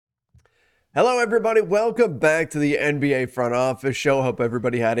Hello, everybody. Welcome back to the NBA Front Office Show. Hope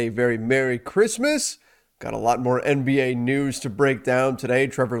everybody had a very Merry Christmas. Got a lot more NBA news to break down today.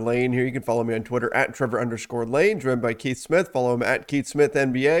 Trevor Lane here. You can follow me on Twitter at Trevor_Lane, joined by Keith Smith. Follow him at Keith Smith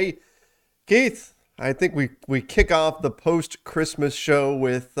NBA. Keith, I think we kick off the post-Christmas show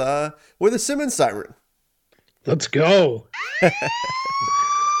with a Simmons siren. Let's go.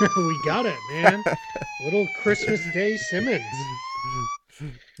 We got it, man. Little Christmas Day Simmons.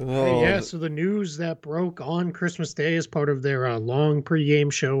 Yeah, Oh, so the news that broke on Christmas Day as part of their long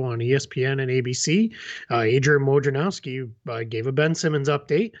pregame show on ESPN and ABC, Adrian Wojnarowski gave a Ben Simmons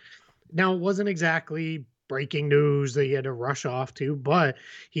update. Now, it wasn't exactly breaking news that he had to rush off to, but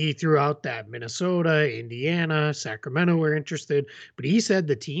he threw out that Minnesota, Indiana, Sacramento were interested. But he said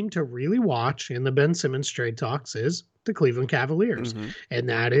the team to really watch in the Ben Simmons trade talks is the Cleveland Cavaliers. mm-hmm. And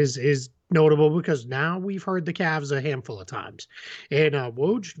that is notable because now we've heard the Cavs a handful of times. And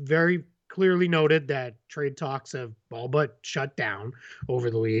Woj very clearly noted that trade talks have all but shut down over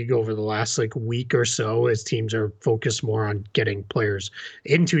the league over the last week or so as teams are focused more on getting players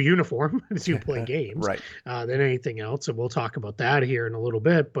into uniform to play games Right. than anything else. And we'll talk about that here in a little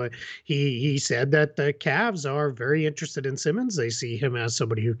bit. But he said that the Cavs are very interested in Simmons. They see him as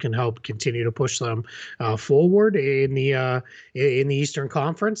somebody who can help continue to push them forward in the Eastern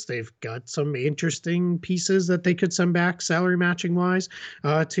Conference. They've got some interesting pieces that they could send back salary matching wise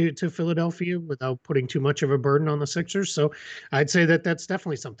to Philadelphia without putting too much of a burden on the Sixers. So I'd say that that's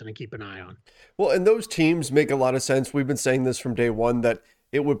definitely something to keep an eye on. Well, and those teams make a lot of sense. We've been saying this from day one that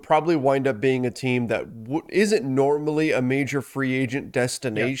it would probably wind up being a team that isn't normally a major free agent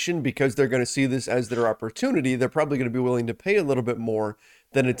destination because they're going to see this as their opportunity. They're probably going to be willing to pay a little bit more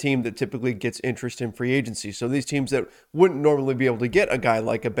than a team that typically gets interest in free agency. So these teams that wouldn't normally be able to get a guy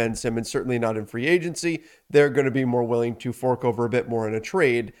like a Ben Simmons, certainly not in free agency, they're going to be more willing to fork over a bit more in a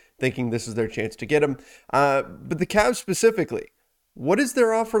trade, thinking this is their chance to get him. But the Cavs specifically, what does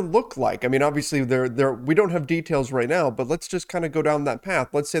their offer look like? I mean, obviously, we don't have details right now, but let's just kind of go down that path.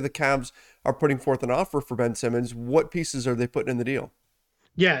 Let's say the Cavs are putting forth an offer for Ben Simmons. What pieces are they putting in the deal?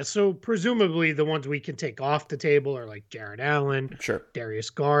 Yeah, so presumably the ones we can take off the table are like Jared Allen, Sure. Darius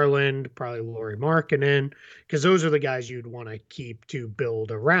Garland, probably Lauri Markkanen, because those are the guys you'd want to keep to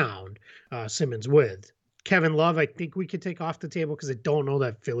build around Simmons with. Kevin Love, I think we could take off the table because I don't know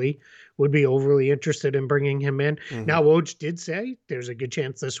that Philly would be overly interested in bringing him in. Mm-hmm. Now, Woj did say there's a good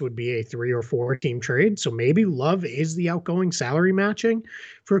chance this would be a 3 or 4 team trade. So maybe Love is the outgoing salary matching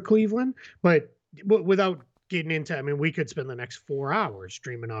for Cleveland, but without getting into, I mean, we could spend the next 4 hours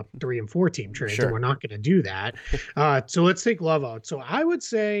dreaming up 3 and 4 team trades, Sure. and we're not going to do that. So let's take Love out. So I would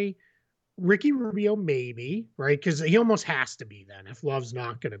say Ricky Rubio, maybe, right? Because he almost has to be then if Love's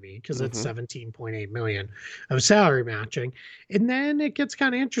not going to be, because it's Mm-hmm. 17.8 million of salary matching. And then it gets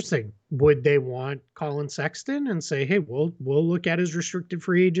kind of interesting. Would they want Colin Sexton and say, hey, we'll look at his restricted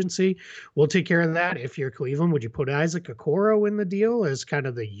free agency. We'll take care of that. If you're Cleveland, would you put Isaac Okoro in the deal as kind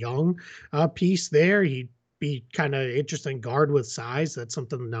of the young piece there? He'd be kind of interesting guard with size. That's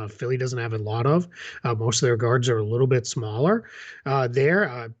something Philly doesn't have a lot of. Most of their guards are a little bit smaller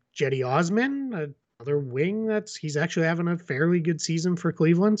there. Jetty Osman, another wing he's actually having a fairly good season for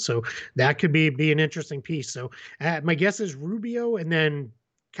Cleveland. So that could be an interesting piece. So my guess is Rubio, and then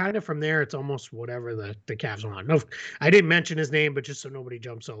kind of from there, it's almost whatever the Cavs want. No, I didn't mention his name, but just so nobody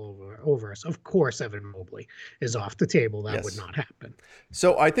jumps all over us. Of course, Evan Mobley is off the table. That would Yes. not happen.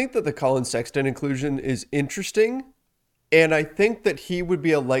 So I think that the Colin Sexton inclusion is interesting. And I think that he would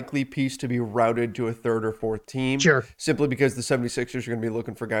be a likely piece to be routed to a third or fourth team Sure. simply because the 76ers are going to be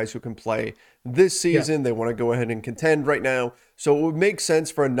looking for guys who can play this season. Yeah. They want to go ahead and contend right now. So it would make sense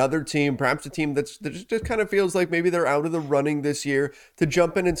for another team, perhaps a team that just kind of feels like maybe they're out of the running this year, to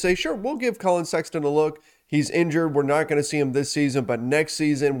jump in and say, sure, we'll give Colin Sexton a look. He's injured. We're not going to see him this season, but next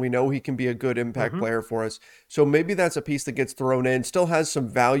season, we know he can be a good impact player for us. So maybe that's a piece that gets thrown in, still has some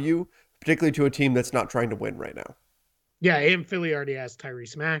value, particularly to a team that's not trying to win right now. Yeah, and Philly already has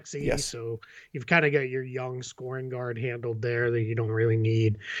Tyrese Maxey, Yes. so you've kind of got your young scoring guard handled there that you don't really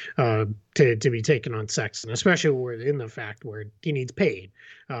need to be taken on Sexton, especially in the fact where he needs paid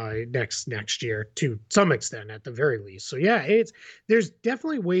next year to some extent at the very least. So yeah, there's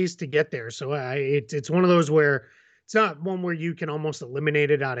definitely ways to get there. So it's one of those where it's not one where you can almost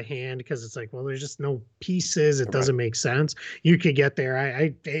eliminate it out of hand because it's like, well, there's just no pieces. It doesn't make sense. You could get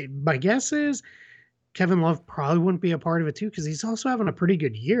there. My guess is Kevin Love probably wouldn't be a part of it too, because he's also having a pretty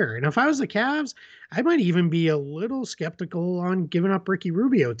good year. And if I was the Cavs, I might even be a little skeptical on giving up Ricky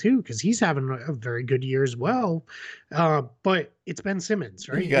Rubio too, because he's having a very good year as well. But it's Ben Simmons,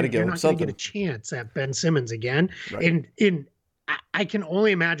 right? You got to You're give him not going to get something. a chance at Ben Simmons again. Right. And I can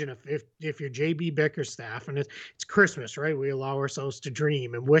only imagine if you're JB Bickerstaff and it's Christmas, right? We allow ourselves to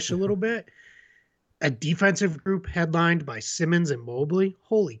dream and wish a little bit. A defensive group headlined by Simmons and Mobley,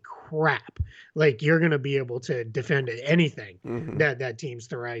 holy crap. Like you're going to be able to defend anything Hmm. that team's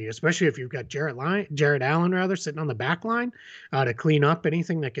throw at you, especially if you've got Jared Allen rather sitting on the back line to clean up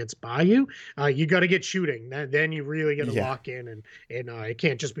anything that gets by you. You got to get shooting. Then you really got to Yeah. lock in and it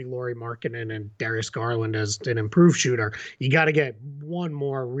can't just be Laurie Markkinen and Darius Garland as an improved shooter. You got to get one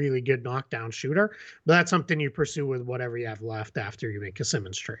more really good knockdown shooter, but that's something you pursue with whatever you have left after you make a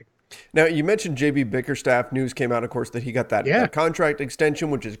Simmons trade. Now, you mentioned JB Bickerstaff. News came out, of course, that he got Yeah. that contract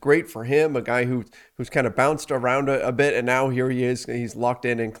extension, which is great for him, a guy who's kind of bounced around a bit, and now here he is. He's locked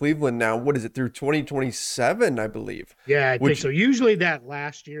in Cleveland now. What is it, through 2027, I believe? Yeah, I think Which, so. Usually that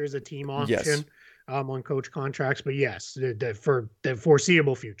last year is a team yes. option on coach contracts, but yes, for the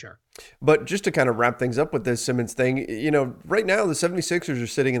foreseeable future. But just to kind of wrap things up with this Simmons thing, right now the 76ers are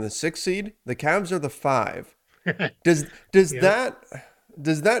sitting in the 6th seed. The Cavs are the 5. Does does Yep. that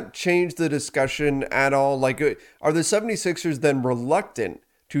does that change the discussion at all? Like, are the 76ers then reluctant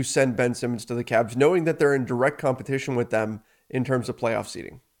to send Ben Simmons to the Cavs, knowing that they're in direct competition with them in terms of playoff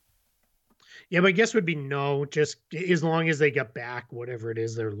seeding? Yeah, but I guess would be no, just as long as they get back whatever it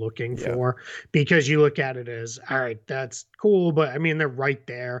is they're looking Yeah, for, because you look at it as, all right, that's cool, but I mean they're right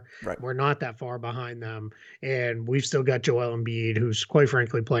there. right. We're not that far behind them, and we've still got Joel Embiid, who's quite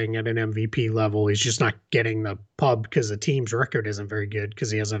frankly playing at an MVP level. He's just not getting the pub because the team's record isn't very good because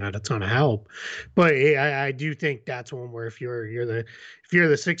he hasn't had a ton of help. But I do think that's one where if you're the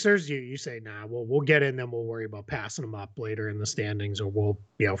Sixers, you say, nah, we'll get in, then we'll worry about passing them up later in the standings, or we'll,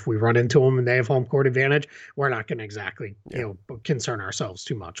 if we run into them and they have home court advantage, we're not going to exactly, Yeah. concern ourselves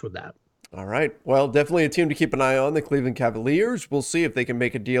too much with that. All right. Well, definitely a team to keep an eye on, the Cleveland Cavaliers. We'll see if they can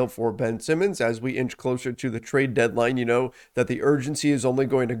make a deal for Ben Simmons as we inch closer to the trade deadline. You know that the urgency is only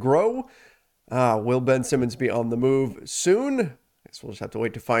going to grow. Will Ben Simmons be on the move soon? I guess we'll just have to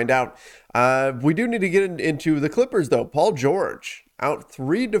wait to find out. We do need to get into the Clippers, though. Paul George out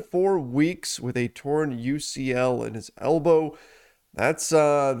 3 to 4 weeks with a torn UCL in his elbow. That's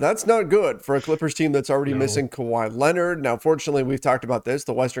not good for a Clippers team that's already No. missing Kawhi Leonard. Now, fortunately, we've talked about this.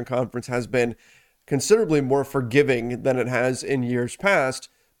 The Western Conference has been considerably more forgiving than it has in years past,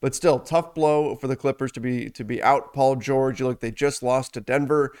 but still tough blow for the Clippers to be out Paul George. You look, they just lost to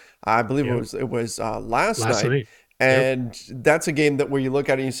Denver. I believe Yep. it was last Last night, night. Yep. and that's a game that where you look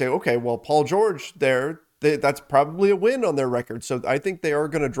at it and you say, okay, well, Paul George there. That's probably a win on their record. So I think they are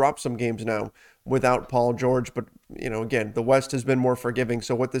going to drop some games now without Paul George. But, again, the West has been more forgiving.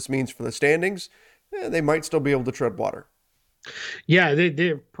 So what this means for the standings, they might still be able to tread water. Yeah,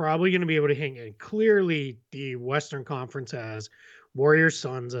 they're probably going to be able to hang in. Clearly, the Western Conference has Warriors,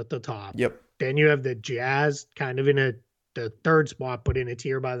 Suns at the top. Yep. Then you have the Jazz kind of in the third spot, but in a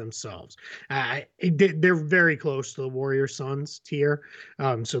tier by themselves. They're very close to the Warriors, Suns tier.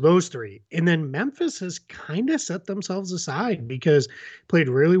 So those three. And then Memphis has kind of set themselves aside because played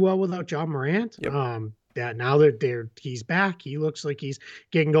really well without John Morant. Yep. That now that he's back, he looks like he's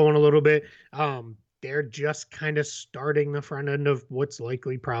getting going a little bit. They're just kind of starting the front end of what's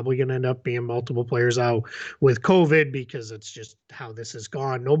likely probably going to end up being multiple players out with COVID, because it's just how this has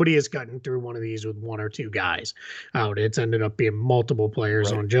gone. Nobody has gotten through one of these with one or two guys out. It's ended up being multiple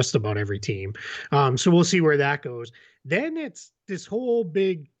players Right. on just about every team. So we'll see where that goes. Then it's this whole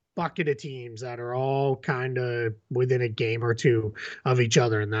big bucket of teams that are all kind of within a game or two of each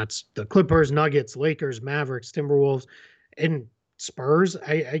other. And that's the Clippers, Nuggets, Lakers, Mavericks, Timberwolves, and Spurs.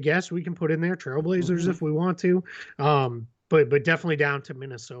 I guess we can put in there Trailblazers Mm-hmm. if we want to. But definitely down to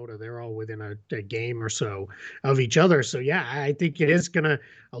Minnesota. They're all within a game or so of each other. So yeah, I think it is gonna,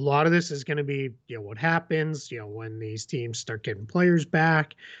 a lot of this is gonna be, what happens, when these teams start getting players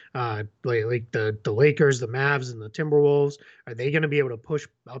back. Like the Lakers, the Mavs, and the Timberwolves. Are they going to be able to push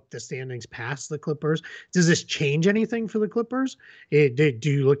up the standings past the Clippers? Does this change anything for the Clippers? Do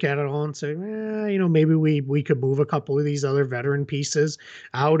you look at it all and say, maybe we could move a couple of these other veteran pieces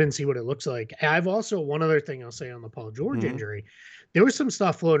out and see what it looks like? I've also, one other thing I'll say on the Paul George Mm-hmm. injury, there was some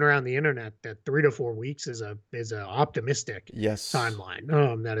stuff floating around the internet that 3 to 4 weeks is a optimistic Yes.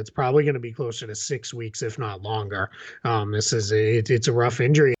 timeline. That it's probably going to be closer to 6 weeks, if not longer. It's a rough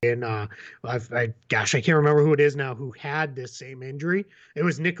injury, and gosh, I can't remember who it is now who had this same injury. It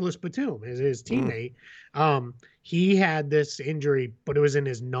was Nicholas Batum, his Mm. teammate. He had this injury, but it was in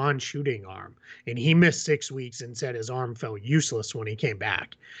his non-shooting arm, and he missed 6 weeks and said his arm felt useless when he came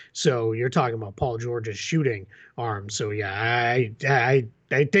back. So you're talking about Paul George's shooting arm. So yeah,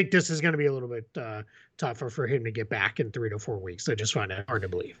 I think this is going to be a little bit tougher for him to get back in 3 to 4 weeks. I just find it hard to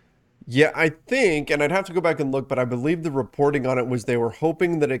believe. Yeah, I think, and I'd have to go back and look, but I believe the reporting on it was they were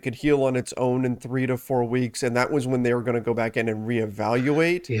hoping that it could heal on its own in 3 to 4 weeks, and that was when they were going to go back in and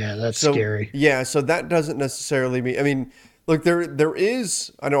reevaluate. Yeah, that's So scary. yeah, so that doesn't necessarily mean. I mean, look, there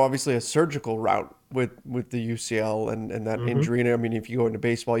is, I know, obviously a surgical route with the UCL and that Hmm. injury. And I mean, if you go into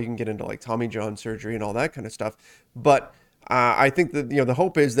baseball, you can get into like Tommy John surgery and all that kind of stuff. But I think that the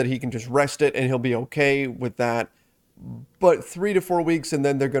hope is that he can just rest it and he'll be okay with that. But 3 to 4 weeks and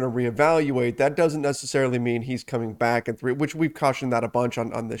then they're going to reevaluate. That doesn't necessarily mean he's coming back in three, which we've cautioned that a bunch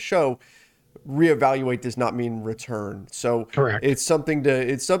on this show. Reevaluate does not mean return. So Correct. it's something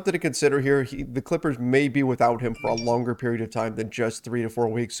to consider here. The Clippers may be without him for a longer period of time than just 3 to 4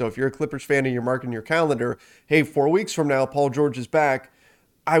 weeks. So if you're a Clippers fan and you're marking your calendar, hey, 4 weeks from now, Paul George is back.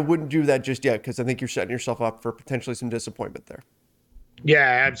 I wouldn't do that just yet because I think you're setting yourself up for potentially some disappointment there.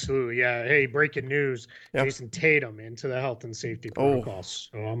 Yeah, absolutely. Yeah. Hey, breaking news. Yeah. Jason Tatum into the health and safety Oh, protocols.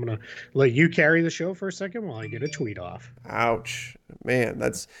 So I'm going to let you carry the show for a second while I get a tweet off. ouch. Man,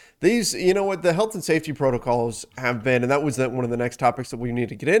 that's these, you know what, the health and safety protocols have been, and that was one of the next topics that we need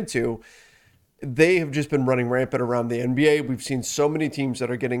to get into. They have just been running rampant around the NBA. We've seen so many teams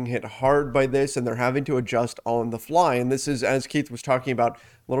that are getting hit hard by this, and they're having to adjust on the fly. And this is, as Keith was talking about a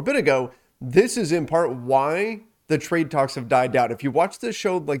little bit ago, this is in part why the trade talks have died down. If you watched this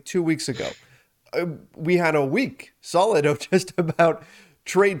show like 2 weeks ago, we had a week solid of just about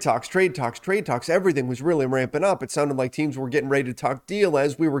trade talks, trade talks, trade talks. Everything was really ramping up. It sounded like teams were getting ready to talk deal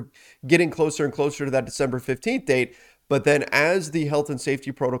as we were getting closer and closer to that December 15th date. But then as the health and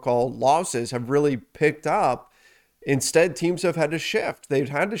safety protocol losses have really picked up, instead teams have had to shift. They've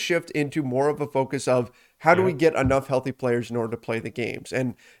had to shift into more of a focus of how do Yeah. we get enough healthy players in order to play the games?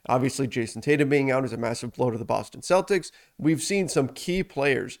 And obviously Jason Tatum being out is a massive blow to the Boston Celtics. We've seen some key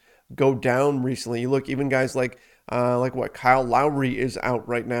players go down recently. You look, even guys like what Kyle Lowry is out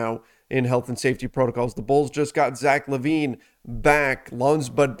right now in health and safety protocols. The Bulls just got Zach LaVine back,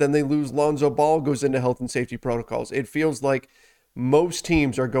 but then they lose Lonzo Ball, goes into health and safety protocols. It feels like most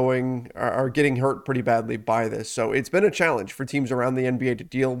teams are getting hurt pretty badly by this. So it's been a challenge for teams around the NBA to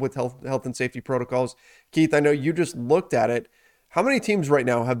deal with health and safety protocols. Keith, I know you just looked at it. How many teams right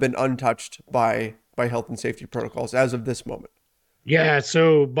now have been untouched by health and safety protocols as of this moment? Yeah,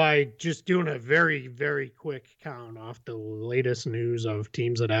 so by just doing a very, very quick count off the latest news of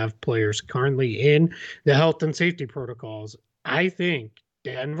teams that have players currently in the health and safety protocols, I think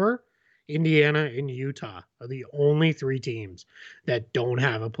Denver, Indiana, and Utah are the only three teams that don't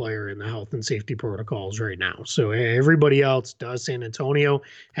have a player in the health and safety protocols right now. So everybody else does. San Antonio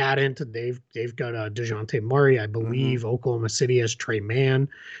hadn't. They've got DeJounte Murray, I Mm-hmm. believe. Oklahoma City has Trey Mann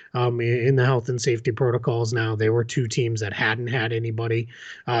in the health and safety protocols now. They were two teams that hadn't had anybody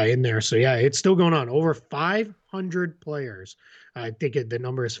in there. So yeah, it's still going on. Over 500 players. I think the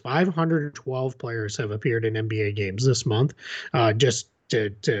number is 512 players have appeared in NBA games this month. Just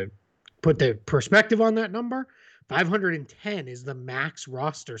to put the perspective on that number, 510 is the max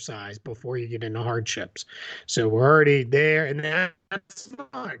roster size before you get into hardships. So we're already there, and that's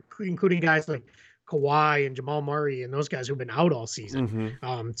not including guys like Kawhi and Jamal Murray and those guys who've been out all season.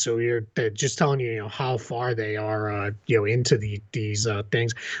 Mm-hmm. So they're just telling you, how far they are, into these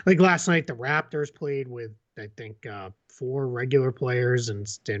things. Like last night, the Raptors played with, I think, four regular players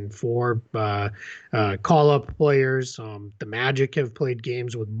and four call up players. The Magic have played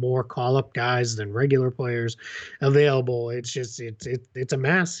games with more call up guys than regular players available. It's just it's a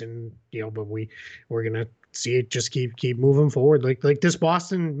mess, and but we're gonna see it just keep moving forward. Like this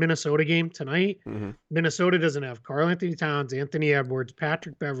Boston Minnesota game tonight. Mm-hmm. Minnesota doesn't have Karl Anthony Towns, Anthony Edwards,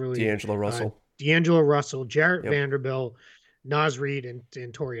 Patrick Beverly, D'Angelo uh, Russell. D'Angelo Russell, Jarrett Yep. Vanderbilt, Naz Reid, and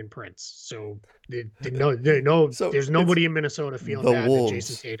Torian Prince. So no, So there's it's nobody in Minnesota feeling the bad that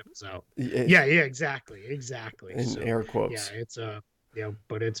Jason Wolves Tatum's out. in Yeah, exactly. So air yeah, quotes. it's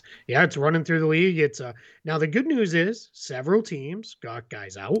but it's running through the league. It's now the good news is several teams got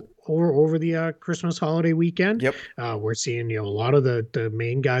guys out over the Christmas holiday weekend. Yep. We're seeing a lot of the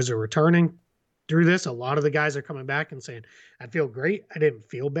main guys are returning through this. A lot of the guys are coming back and saying, I feel great. I didn't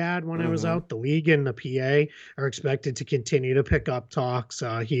feel bad when I was Mm-hmm. out. The league and the PA are expected to continue to pick up talks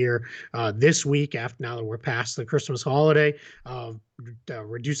here this week after now that we're past the Christmas holiday,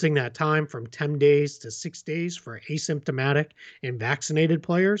 reducing that time from 10 days to 6 days for asymptomatic and vaccinated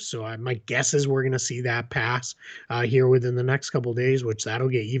players. So my guess is we're going to see that pass here within the next couple of days, which that'll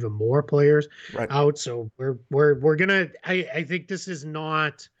get even more players Right. out. So we're gonna. I think this is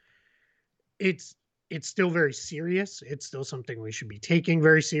not. It's it's still very serious. It's still something we should be taking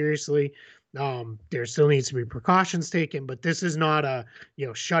very seriously. There still needs to be precautions taken, but this is not a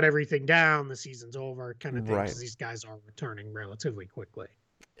shut everything down, the season's over kind of thing, Right. because these guys are returning relatively quickly.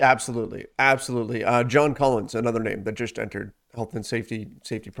 Absolutely, absolutely. John Collins, another name that just entered health and safety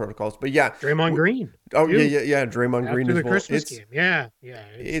protocols. But yeah, Draymond Green, oh yeah, too, yeah, yeah. Draymond Green after as the well. Christmas game. Yeah, yeah,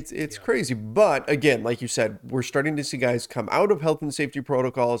 It's yeah. crazy. But again, like you said, we're starting to see guys come out of health and safety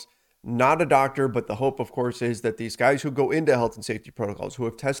protocols. Not a doctor, but the hope, of course, is that these guys who go into health and safety protocols who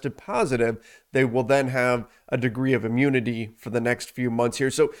have tested positive, they will then have a degree of immunity for the next few months here.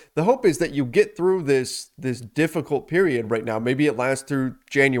 So the hope is that you get through this difficult period right now. Maybe it lasts through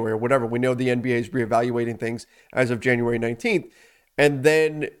January or whatever. We know the NBA is reevaluating things as of January 19th. And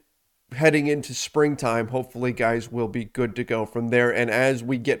then heading into springtime, hopefully guys will be good to go from there. And as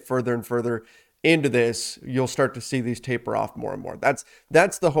we get further and further into this, you'll start to see these taper off more and more.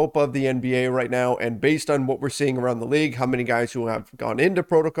 That's the hope of the NBA right now. And based on what we're seeing around the league, how many guys who have gone into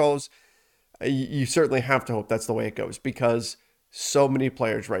protocols, you certainly have to hope that's the way it goes, because so many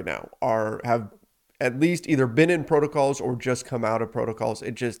players right now have at least either been in protocols or just come out of protocols.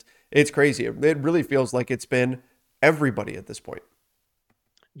 It's crazy. It really feels like it's been everybody at this point.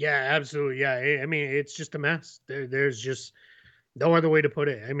 Yeah, absolutely. Yeah. I mean, it's just a mess. There's just no other way to put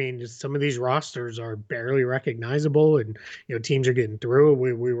it. I mean, just some of these rosters are barely recognizable, and teams are getting through.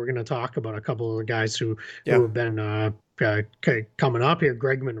 We were going to talk about a couple of the guys who Yeah. have been coming up here.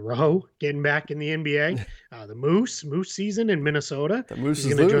 Greg Monroe getting back in the NBA. The Moose season in Minnesota. The Moose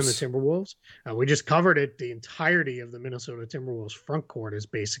He's is going to join the loose. Timberwolves. We just covered it. The entirety of the Minnesota Timberwolves front court is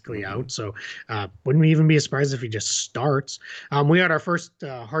basically Mm-hmm. out. So wouldn't we even be surprised if he just starts? We had our first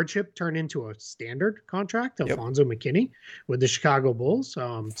hardship turn into a standard contract. Yep. Alfonso McKinney with the Chicago Bulls,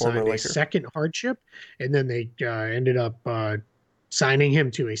 Former signed a Laker. second hardship, and then they ended up signing him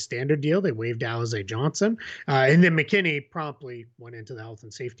to a standard deal. They waived Alize Johnson, and then McKinney promptly went into the health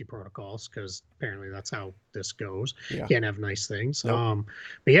and safety protocols because apparently that's how this goes. Yeah. Can't have nice things. Nope.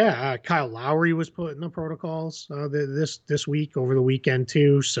 But yeah, Kyle Lowry was put in the protocols this week over the weekend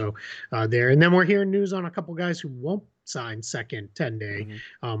too. So there, and then we're hearing news on a couple guys who won't sign second 10-day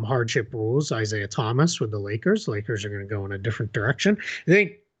Mm-hmm. hardship rules. Isaiah Thomas with the Lakers. Lakers are going to go in a different direction. I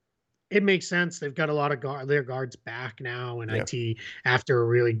think it makes sense. They've got a lot of their guards back now, and Yeah. IT after a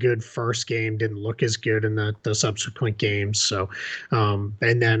really good first game didn't look as good in the subsequent games. So,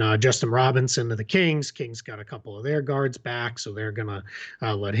 and then Justin Robinson of the Kings. Kings got a couple of their guards back, so they're gonna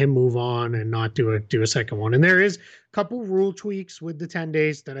let him move on and not do a second one. And there is a couple rule tweaks with the 10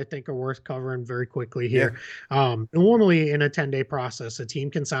 days that I think are worth covering very quickly Yeah. here. Normally in a 10-day process, a team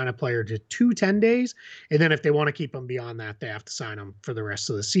can sign a player to 2 10 days, and then if they want to keep them beyond that, they have to sign them for the rest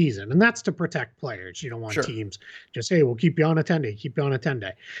of the season. And that's to protect players. You don't want Sure. teams just, hey, we'll keep you on a 10-day, keep you on a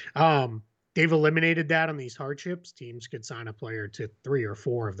 10-day. They've eliminated that on these hardships. Teams could sign a player to 3 or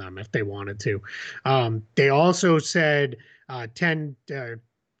 4 of them if they wanted to. They also said 10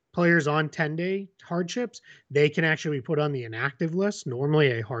 players on 10-day hardships, they can actually be put on the inactive list.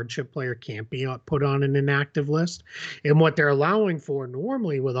 Normally, a hardship player can't be put on an inactive list. And what they're allowing for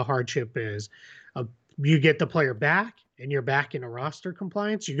normally with a hardship is you get the player back and you're back in a roster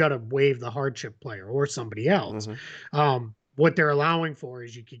compliance. You got to waive the hardship player or somebody else. Mm-hmm. What they're allowing for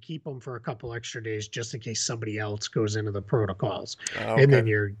is you can keep them for a couple extra days just in case somebody else goes into the protocols, and Okay. then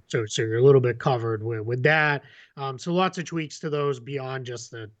you're you're a little bit covered with that. So lots of tweaks to those beyond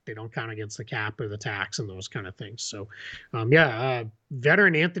just that they don't count against the cap or the tax and those kind of things. So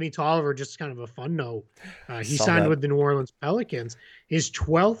veteran Anthony Tolliver, just kind of a fun note. He Saw signed that. with the New Orleans Pelicans, his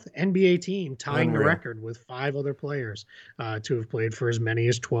 12th NBA team, tying the Unreal. record with 5 other players to have played for as many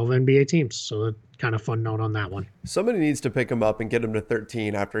as 12 NBA teams. So that kind of fun note on that one. Somebody needs to pick him up and get him to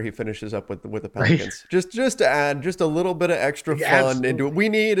 13 after he finishes up with the Right? Pelicans. Just to add just a little bit of extra Yeah, fun into it. absolutely. We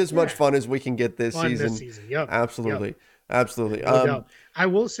need as much Yeah. fun as we can get this Fun this season. season. Yep. Yep. Absolutely. Absolutely. No doubt. I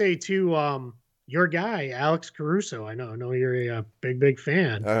will say too, your guy, Alex Caruso. I know you're a big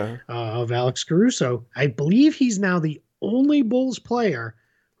fan uh, of Alex Caruso. I believe he's now the only Bulls player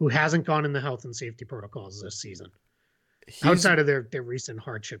who hasn't gone in the health and safety protocols this season, he's outside of their recent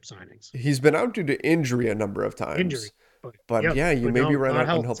hardship signings. he's been out due to injury a number of Injury. times. But Yep, yeah, you but may be no, right not on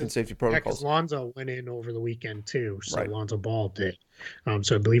health. health and safety Yeah, because protocols. Lonzo went in over the weekend too. So Right. Lonzo Ball did.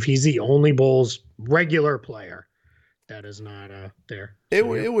 So I believe he's the only Bulls regular player that is not there.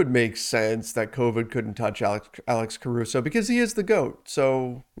 So, It would make sense that COVID couldn't touch Alex Caruso because he is the GOAT.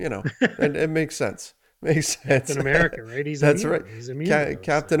 So, it makes sense. Makes sense. Captain America, right? He's That's immune. right. He's immune to those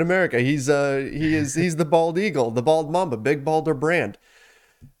Captain things. America. He's the bald eagle, the bald mamba, big balder brand.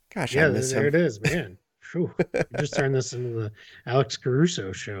 Gosh, I Yeah, miss there him. it is, man. Whew. We just turned this into the Alex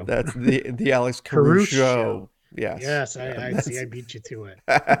Caruso show. That's the Alex Caruso Caruso. show. Yes. Yes, Yeah, I see. I beat you to it.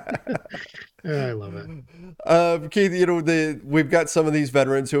 I love it. Keith, we've got some of these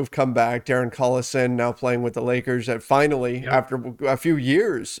veterans who have come back. Darren Collison now playing with the Lakers. That finally, Yep. after a few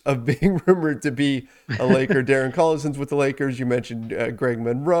years of being rumored to be a Laker, Darren Collison's with the Lakers. You mentioned Greg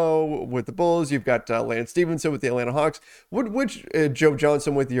Monroe with the Bulls. You've got Lance Stevenson with the Atlanta Hawks. Which Joe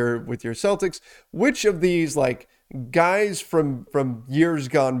Johnson with your Celtics. Which of these like guys from years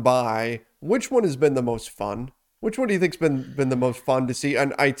gone by? Which one has been the most fun? Which one do you think's been the most fun to see?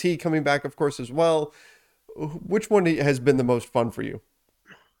 And IT coming back, of course, as well. Which one has been the most fun for you?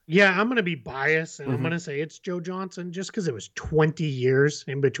 Yeah, I'm going to be biased and I'm Mm-hmm. going to say it's Joe Johnson just because it was 20 years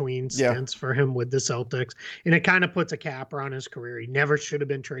in between Yeah. stints for him with the Celtics. And it kind of puts a capper on his career. He never should have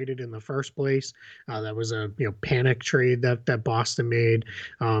been traded in the first place. That was a panic trade that Boston made.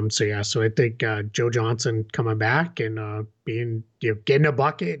 So I think Joe Johnson coming back and being getting a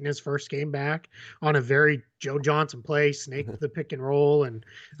bucket in his first game back on a very Joe Johnson play, snaked the pick and roll and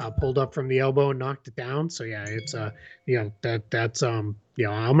pulled up from the elbow and knocked it down. So yeah, it's that's I'm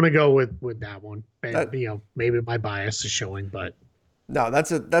gonna go with that one. That Maybe my bias is showing, but No,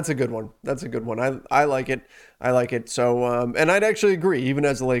 that's a good one. That's a good one. I like it. I like it. So and I'd actually agree, even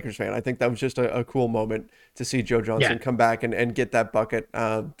as a Lakers fan. I think that was just a cool moment to see Joe Johnson yeah, come back and get that bucket.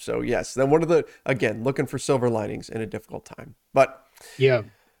 So yes, then one of the again looking for silver linings in a difficult time. But yeah.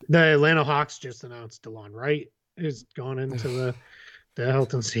 The Atlanta Hawks just announced DeLon Wright is gone into the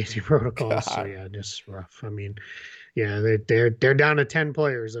health and safety protocols. So God, yeah, just rough. I mean, yeah, they're down to 10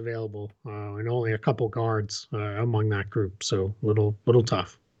 players available and only a couple guards among that group. So little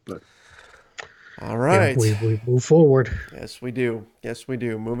tough. But all yeah, right. we move forward. Yes, we do. Yes, we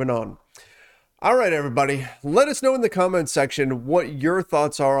do. Moving on. All right, everybody. Let us know in the comments section what your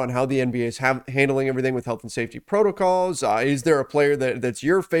thoughts are on how the NBA is handling everything with health and safety protocols. Is there a player that's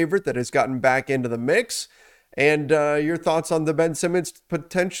your favorite that has gotten back into the mix? And your thoughts on the Ben Simmons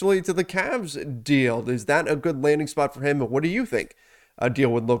potentially to the Cavs deal. Is that a good landing spot for him? And what do you think a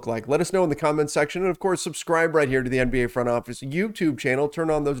deal would look like? Let us know in the comments section. And of course, subscribe right here to the NBA Front Office YouTube channel.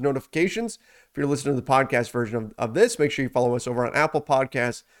 Turn on those notifications. If you're listening to the podcast version of this, make sure you follow us over on Apple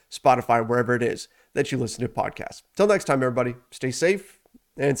Podcasts, Spotify, wherever it is that you listen to podcasts. Till next time, everybody, stay safe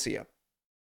and see ya.